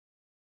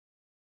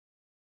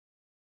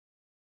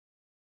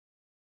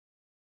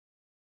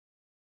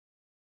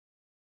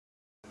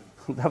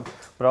The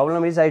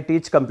problem is I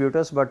teach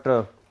computers, but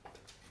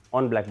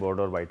on blackboard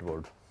or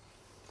whiteboard.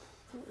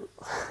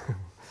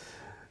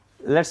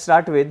 Let's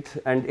start with,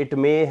 and it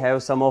may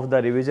have some of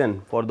the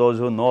revision for those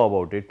who know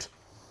about it.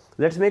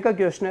 Let's make a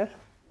questionnaire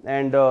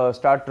and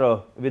start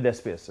with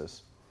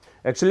SPSS.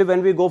 Actually,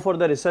 when we go for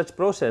the research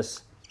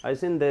process, I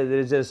think there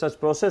is a research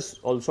process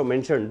also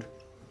mentioned.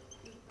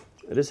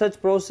 Research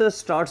process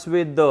starts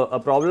with a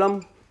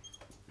problem,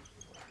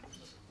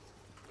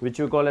 which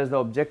we call as the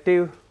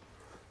objective.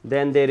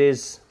 Then there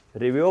is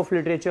review of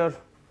literature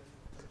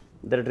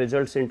that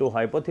results into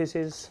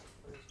hypothesis.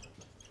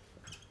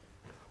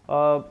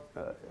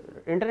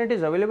 Internet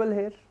is available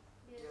here?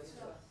 Yes,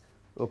 sir.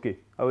 Okay,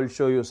 I will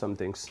show you some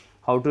things.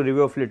 How to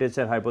review of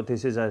literature,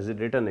 hypothesis as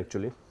written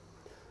actually.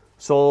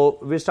 So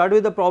we start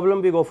with the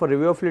problem, we go for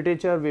review of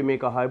literature, we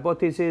make a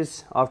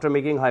hypothesis. After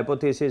making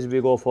hypothesis, we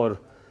go for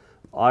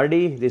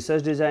RD,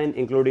 research design,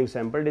 including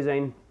sample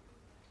design.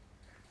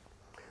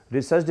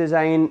 Research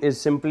design is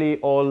simply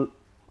all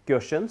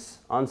questions,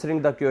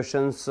 answering the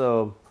questions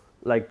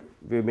like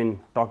we've been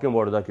talking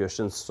about the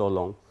questions so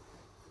long.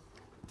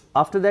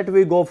 After that,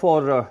 we go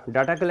for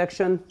data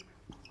collection.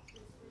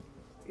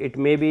 It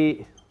may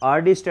be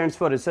RD stands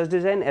for research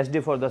design,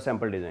 SD for the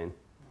sample design.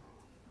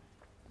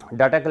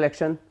 Data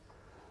collection.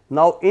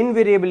 Now,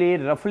 invariably,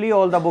 roughly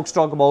all the books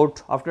talk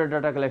about after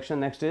data collection,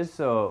 next is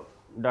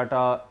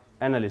data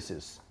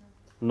analysis.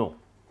 No.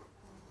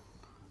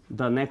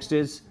 The next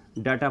is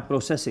data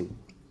processing.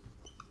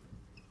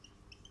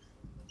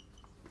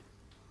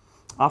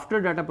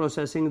 After data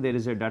processing, there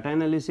is a data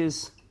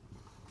analysis,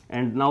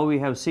 and now we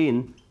have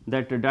seen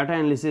that data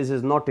analysis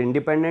is not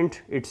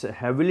independent, it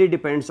heavily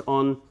depends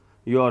on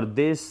your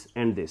this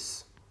and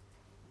this.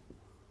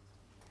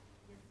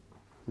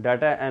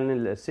 Data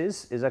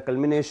analysis is a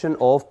culmination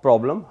of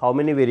problem, how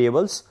many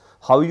variables,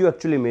 how you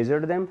actually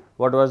measured them,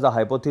 what was the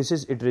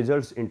hypothesis, it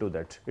results into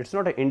that. It is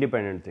not an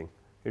independent thing,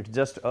 it is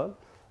just a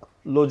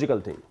logical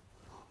thing.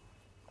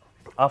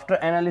 After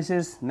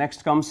analysis,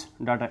 next comes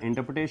data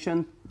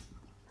interpretation.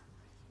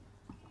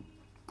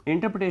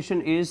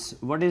 Interpretation is,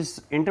 what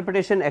is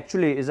interpretation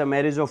actually is a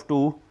marriage of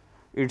two,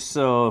 it is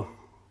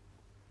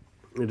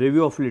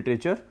review of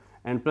literature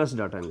and plus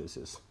data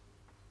analysis.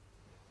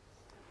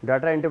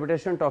 Data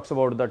interpretation talks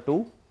about the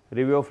two,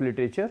 review of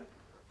literature.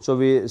 So,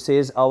 we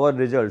says our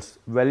results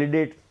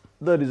validate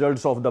the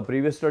results of the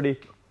previous study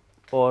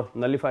or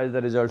nullifies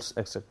the results,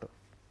 etc.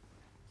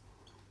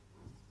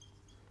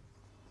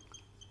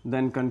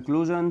 Then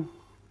conclusion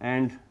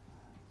and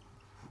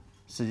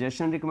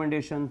suggestion,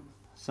 recommendation.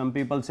 Some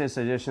people say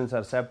suggestions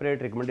are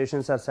separate,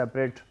 recommendations are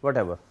separate,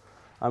 whatever.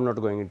 I am not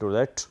going into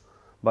that,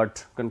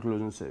 but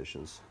conclusion,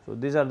 suggestions. So,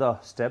 these are the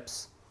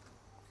steps.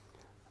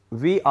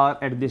 We are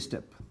at this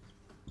step,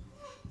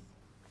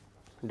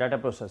 data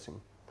processing.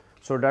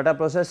 So, data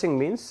processing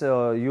means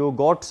you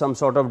got some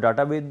sort of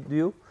data with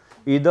you,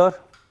 either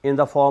in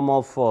the form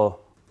of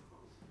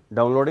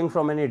downloading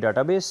from any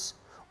database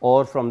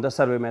or from the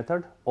survey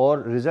method or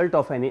result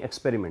of any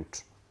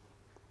experiment,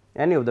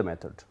 any of the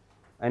method.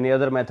 Any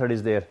other method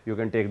is there, you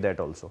can take that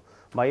also.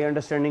 My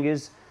understanding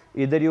is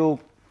either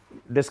you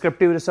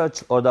descriptive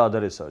research or the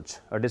other research.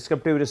 A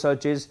descriptive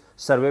research is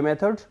survey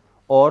method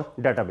or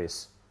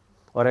database,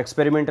 or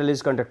experimental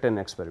is conduct an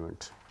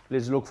experiment.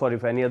 Please look for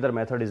if any other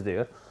method is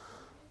there.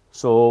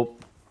 So,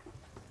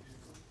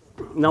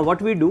 now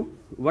what we do,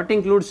 what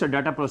includes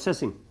data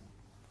processing?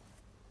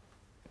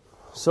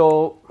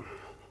 So,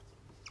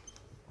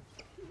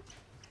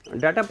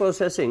 data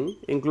processing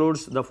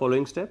includes the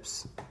following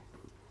steps.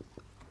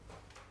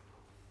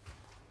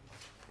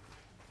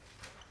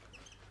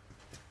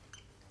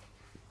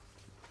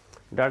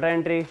 Data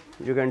entry,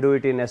 you can do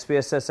it in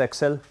SPSS,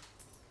 Excel.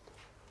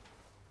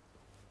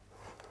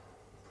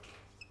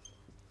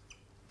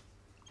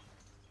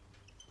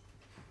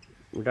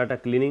 Data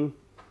cleaning.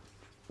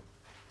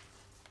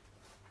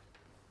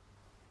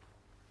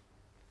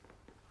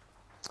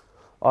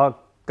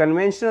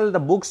 Conventional, the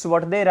books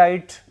what they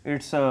write,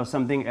 it is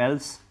something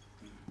else.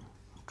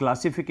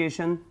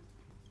 Classification,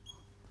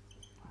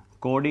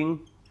 coding,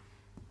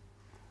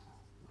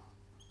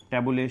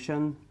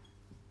 tabulation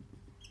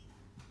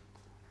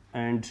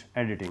and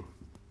editing.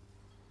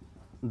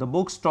 The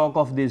books talk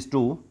of these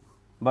two,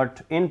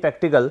 but in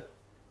practical,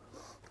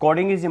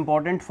 coding is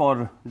important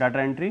for data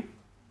entry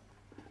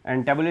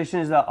and tabulation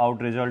is the out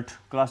result,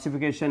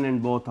 classification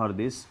and both are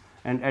this,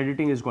 and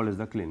editing is called as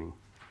the cleaning,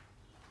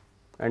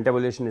 and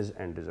tabulation is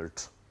end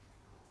result.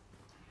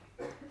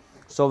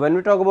 So, when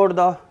we talk about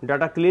the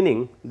data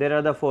cleaning, there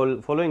are the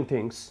following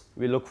things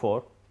we look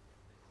for.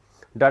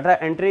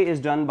 Data entry is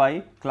done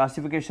by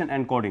classification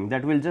and coding,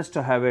 that will just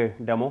have a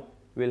demo.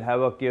 We will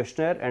have a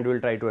questionnaire and we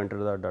will try to enter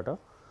the data.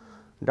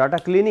 Data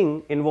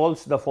cleaning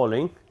involves the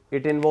following.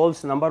 It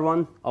involves number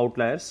one,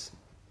 outliers,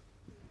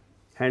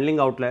 handling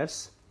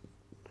outliers.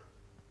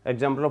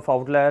 Example of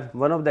outlier,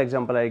 one of the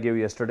example I gave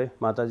yesterday,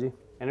 Mataji.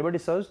 Anybody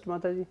searched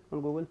Mataji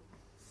on Google?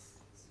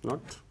 Not?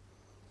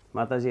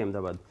 Mataji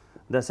Ahmedabad.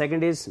 The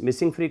second is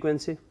missing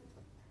frequency.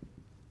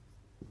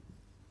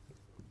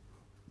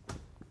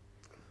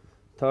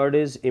 Third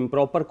is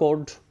improper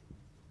code.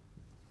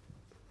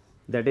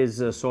 that is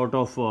a sort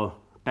of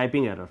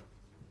typing error.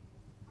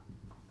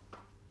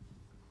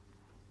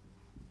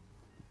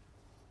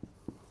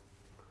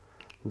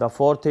 The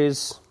fourth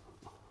is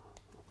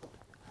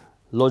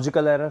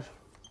logical error.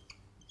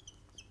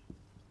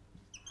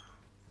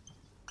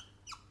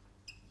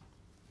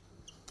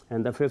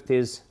 And the fifth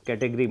is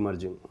category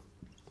merging.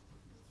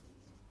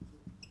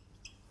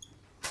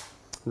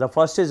 The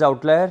first is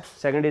outlier,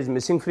 second is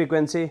missing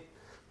frequency,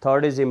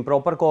 third is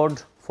improper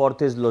code,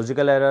 fourth is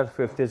logical error,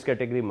 fifth is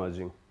category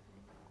merging.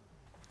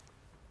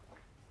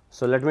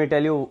 So, let me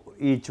tell you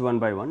each one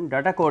by one.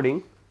 Data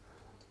coding,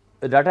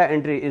 data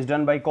entry is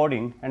done by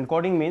coding, and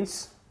coding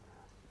means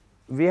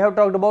we have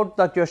talked about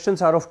the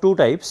questions are of two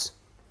types.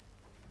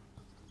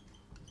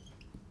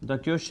 The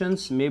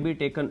questions may be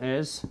taken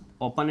as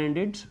open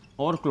ended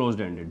or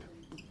closed ended.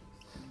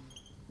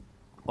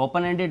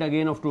 Open ended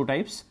again of two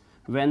types,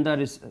 when the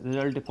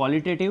result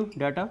qualitative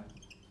data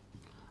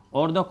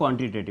or the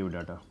quantitative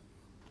data.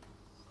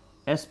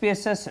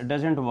 SPSS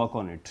does not work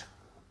on it.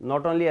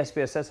 Not only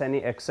SPSS, any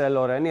Excel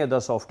or any other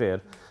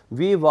software,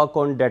 we work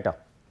on data.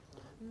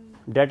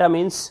 Data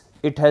means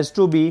it has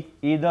to be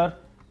either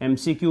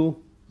MCQ,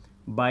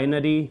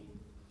 binary,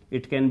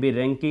 it can be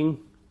ranking,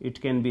 it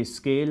can be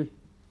scale,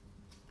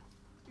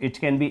 it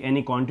can be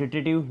any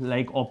quantitative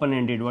like open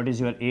ended, what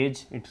is your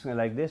age, it is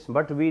like this,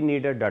 but we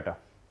need a data.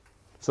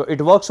 So,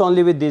 it works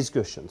only with these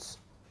questions.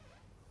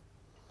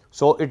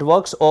 So, it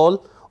works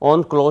all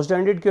on closed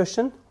ended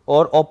question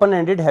or open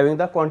ended having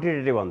the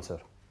quantitative answer,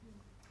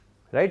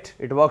 right.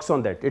 It works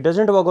on that, it does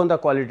not work on the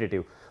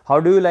qualitative.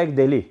 How do you like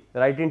Delhi?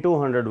 Write in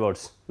 200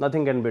 words,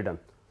 nothing can be done.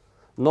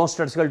 No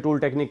statistical tool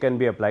technique can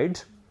be applied.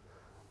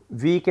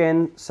 We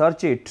can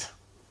search it.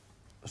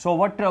 So,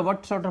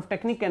 what sort of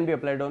technique can be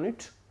applied on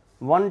it?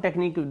 One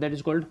technique that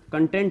is called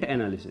content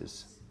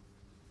analysis.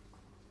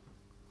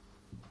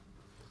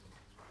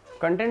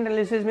 Content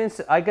analysis means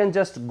I can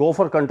just go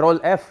for control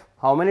F,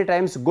 how many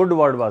times good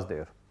word was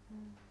there,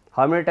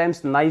 how many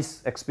times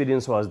nice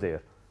experience was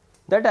there,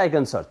 that I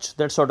can search,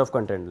 that sort of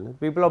content.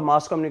 People of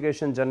mass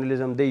communication,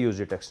 journalism, they use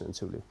it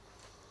extensively.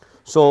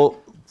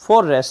 So,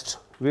 for rest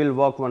we will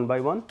work one by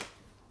one,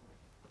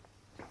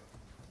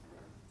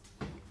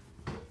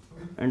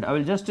 and I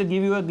will just give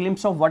you a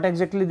glimpse of what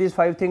exactly these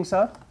 5 things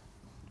are.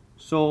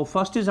 So,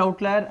 first is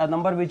outlier, a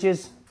number which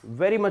is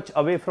very much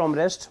away from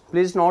rest.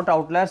 Please note,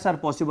 outliers are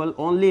possible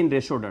only in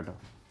ratio data.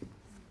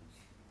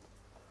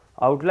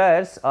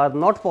 Outliers are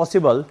not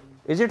possible.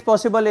 Is it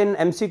possible in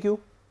MCQ?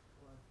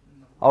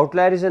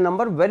 Outlier is a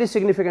number very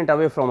significant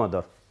away from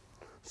other.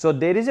 So,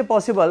 there is a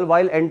possible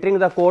while entering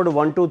the code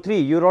 1, 2, 3,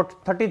 you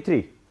wrote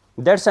 33,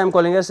 that I am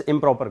calling as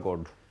improper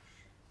code.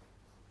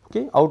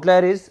 Okay.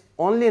 Outlier is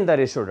only in the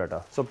ratio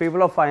data. So,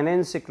 people of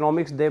finance,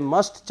 economics, they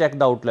must check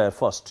the outlier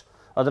first,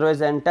 otherwise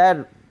the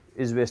entire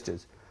is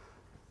wastage.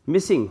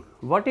 Missing,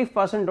 what if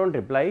person do not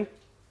reply,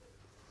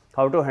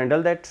 how to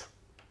handle that?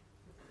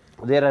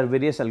 There are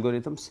various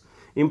algorithms.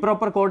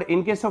 Improper code,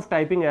 in case of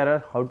typing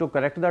error, how to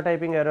correct the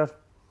typing error.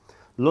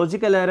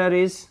 Logical error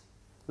is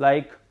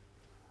like,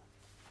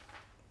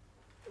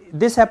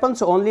 this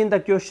happens only in the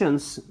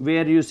questions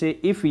where you say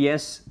if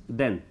yes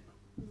then,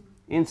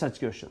 in such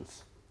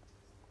questions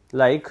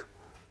like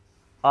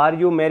are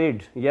you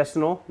married, yes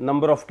no,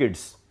 number of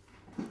kids,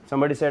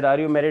 somebody said are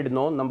you married,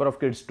 no, number of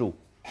kids 2.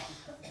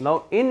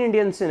 Now, in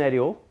Indian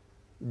scenario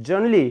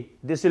generally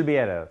this will be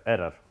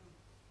error,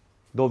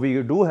 though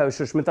we do have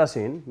Sushmita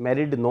Sen,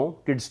 married no,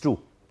 kids 2,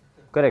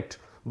 correct,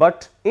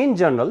 but in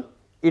general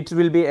it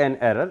will be an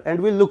error and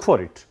we will look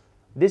for it.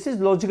 This is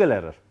logical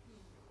error,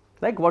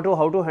 like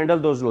how to handle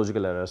those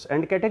logical errors.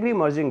 And category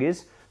merging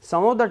is,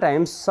 some of the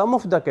times some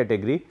of the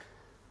category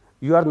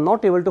you are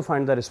not able to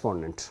find the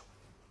respondent,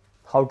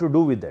 how to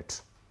do with that,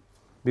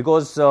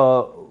 because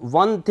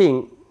one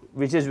thing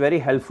which is very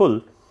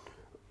helpful,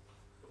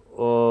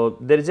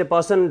 there is a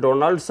person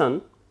Donaldson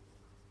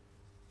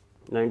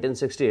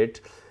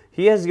 1968,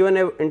 he has given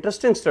an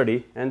interesting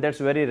study and that is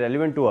very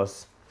relevant to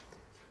us.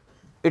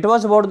 It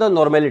was about the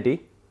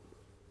normality,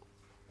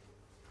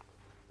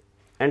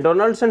 and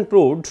Donaldson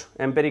proved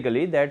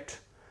empirically that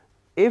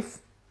if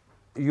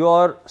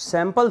your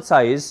sample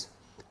size,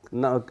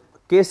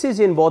 cases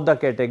in both the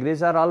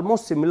categories are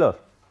almost similar,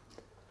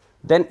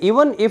 then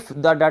even if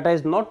the data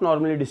is not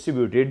normally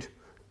distributed,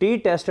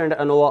 t-test and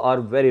ANOVA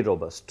are very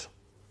robust.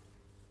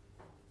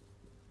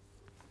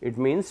 It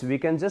means we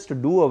can just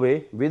do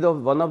away with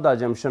one of the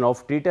assumption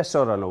of t-test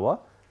or ANOVA.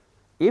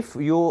 If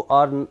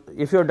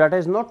your data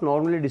is not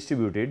normally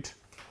distributed,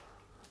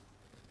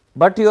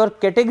 but your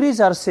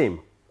categories are same,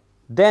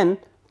 then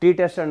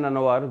t-test and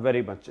ANOVA are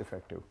very much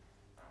effective.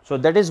 So,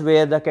 that is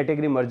where the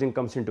category merging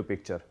comes into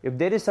picture. If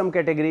there is some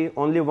category,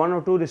 only 1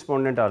 or 2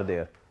 respondent are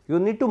there, you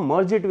need to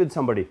merge it with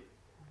somebody,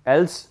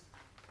 else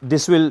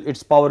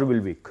its power will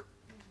weak.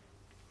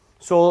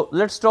 So,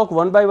 let us talk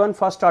one by one.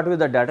 First start with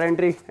the data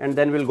entry and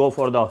then we will go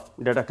for the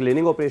data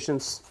cleaning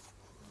operations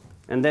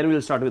and then we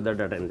will start with the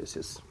data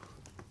analysis.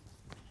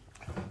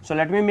 So,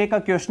 let me make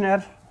a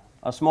questionnaire,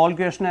 a small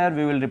questionnaire,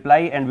 we will reply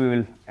and we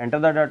will enter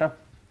the data.